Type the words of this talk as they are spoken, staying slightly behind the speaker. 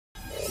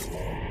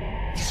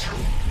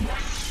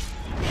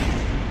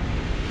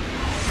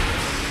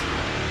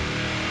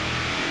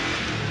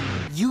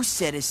You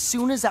said as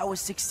soon as I was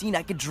 16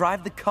 I could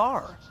drive the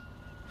car.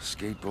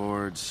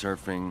 Skateboards,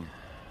 surfing,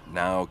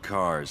 now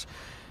cars.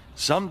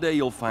 Someday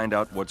you'll find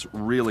out what's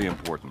really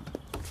important.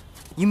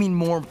 You mean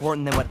more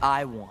important than what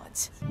I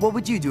want? What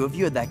would you do if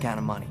you had that kind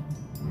of money?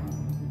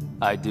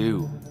 I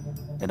do,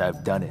 and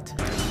I've done it.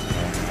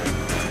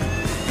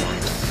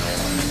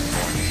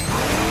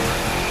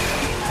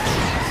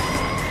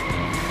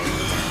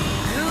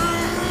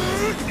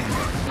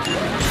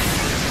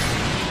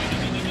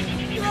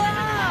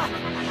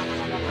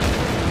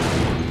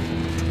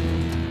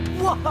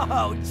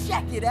 Whoa,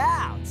 check it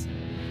out!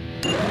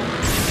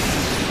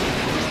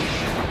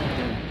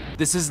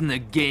 This isn't a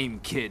game,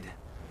 kid.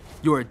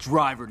 You're a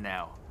driver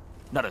now,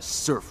 not a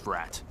surf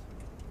rat.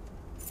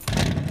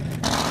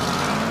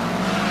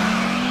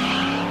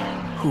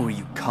 Who are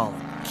you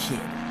calling kid?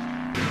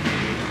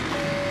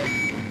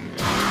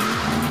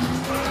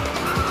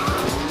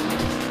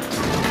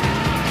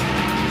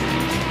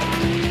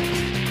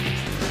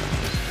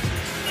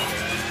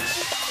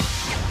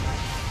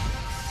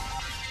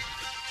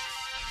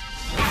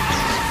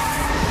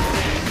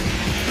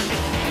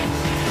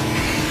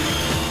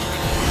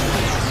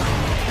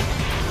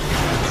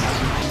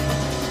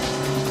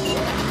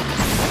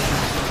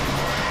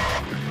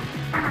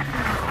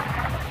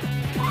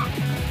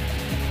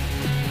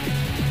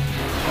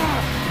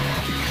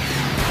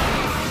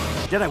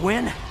 Did I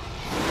win?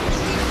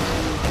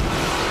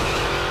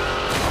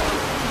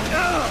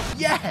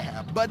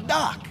 Yeah, but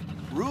Doc,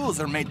 rules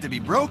are made to be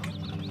broken.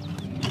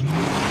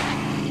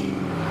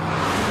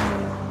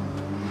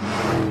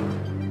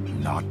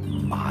 Not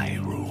my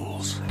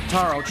rules.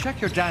 Taro, check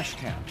your dash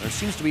cam. There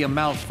seems to be a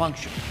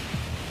malfunction.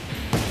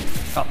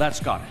 Oh, that's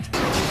got it.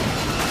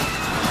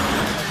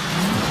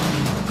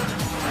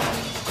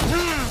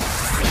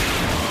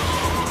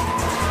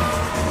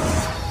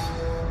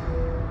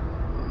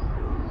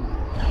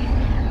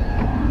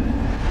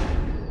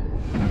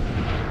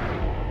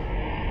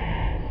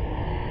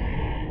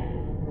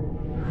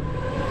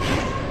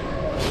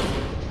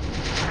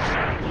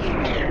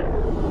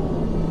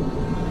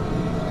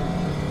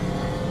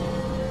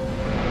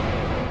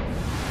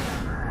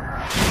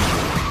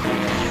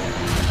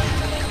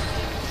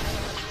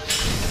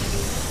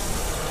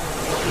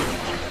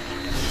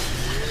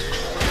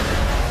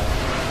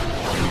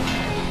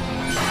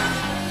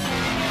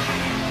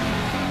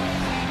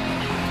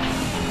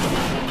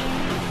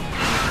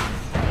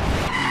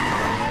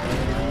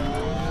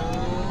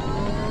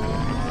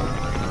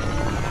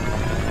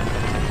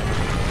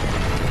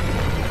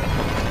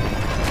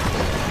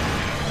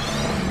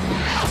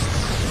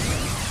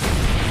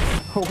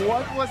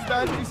 What was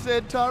that you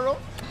said, Taro?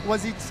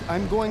 Was it,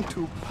 I'm going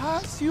to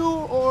pass you,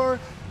 or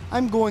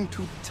I'm going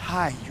to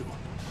tie you?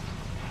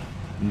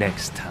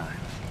 Next time.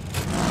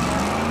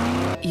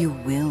 You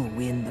will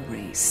win the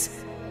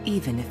race,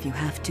 even if you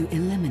have to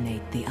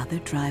eliminate the other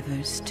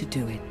drivers to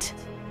do it.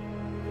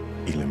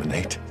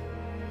 Eliminate?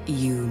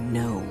 You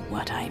know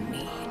what I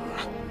mean.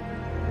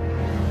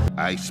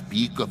 I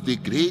speak of the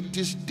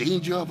greatest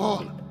danger of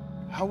all.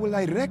 How will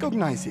I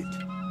recognize it?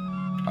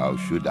 How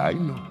should I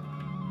know?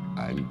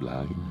 I'm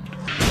blind.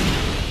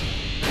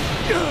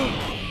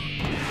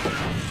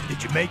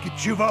 Did you make it,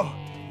 Juvo?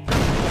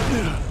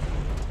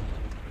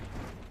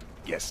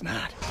 Guess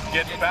not.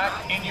 Get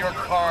back in your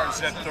car,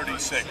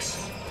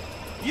 Z36.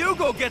 You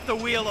go get the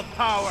wheel of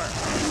power!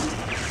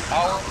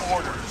 Our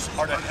orders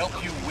are to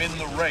help you win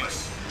the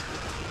race.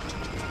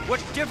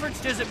 What difference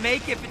does it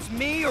make if it's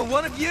me or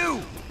one of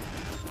you?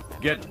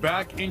 Get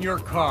back in your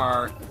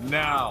car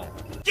now.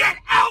 Get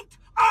out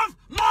of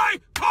my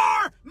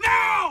car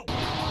now!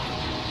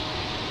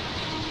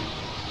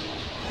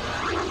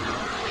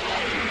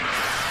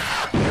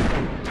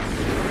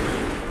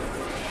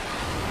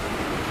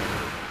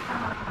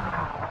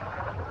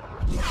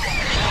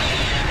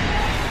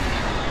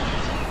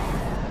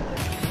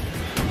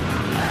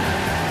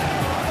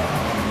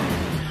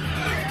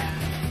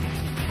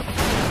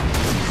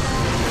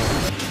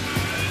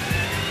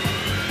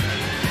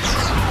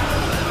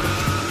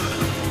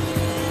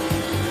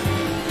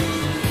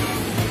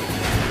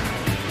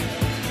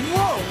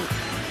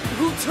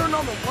 Turn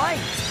on the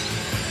lights!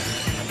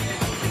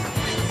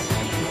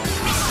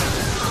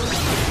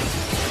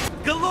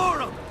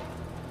 Galorum!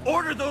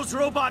 Order those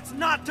robots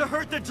not to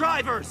hurt the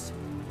drivers!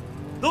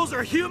 Those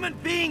are human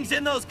beings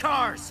in those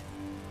cars!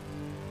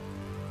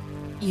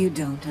 You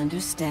don't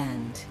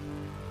understand,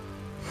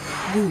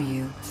 do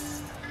you?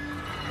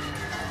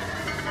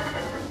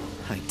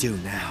 I do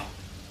now.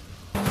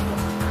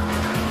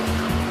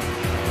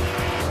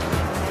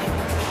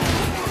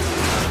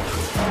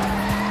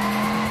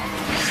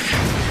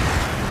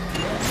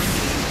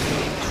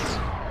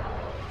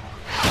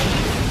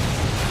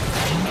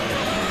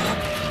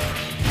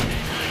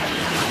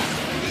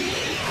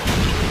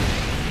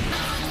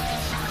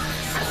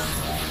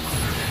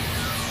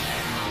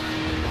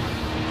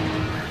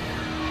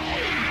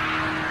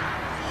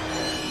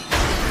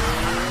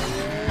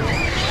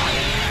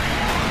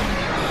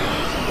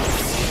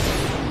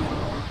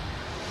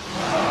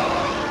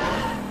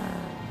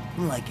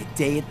 Like a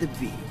day at the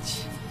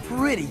beach.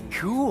 Pretty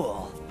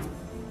cool.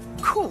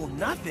 Cool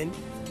nothing.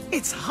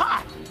 It's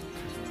hot.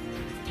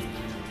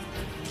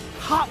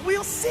 Hot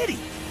Wheel City.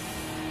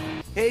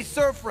 Hey,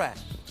 Surf Rat,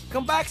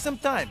 come back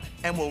sometime,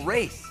 and we'll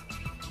race.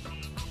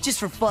 Just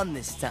for fun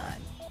this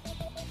time.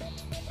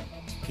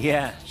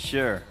 Yeah,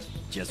 sure.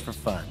 Just for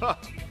fun.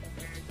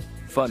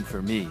 Fun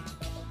for me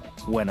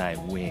when I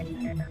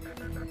win.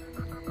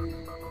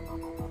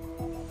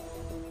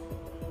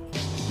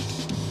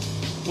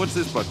 What's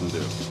this button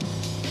do?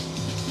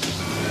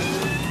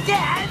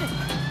 Dad!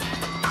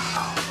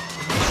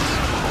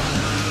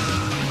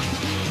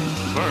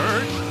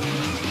 Bird?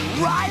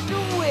 Ride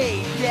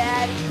away,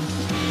 Dad!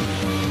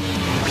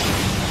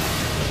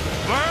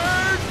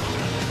 Bird!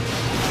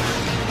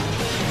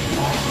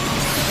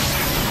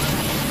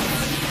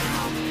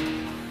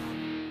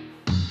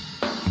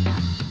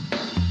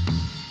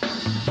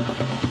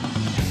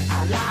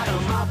 I light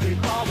 'em up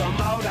before the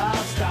motor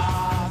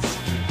starts.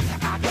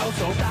 I go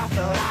so fast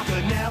that I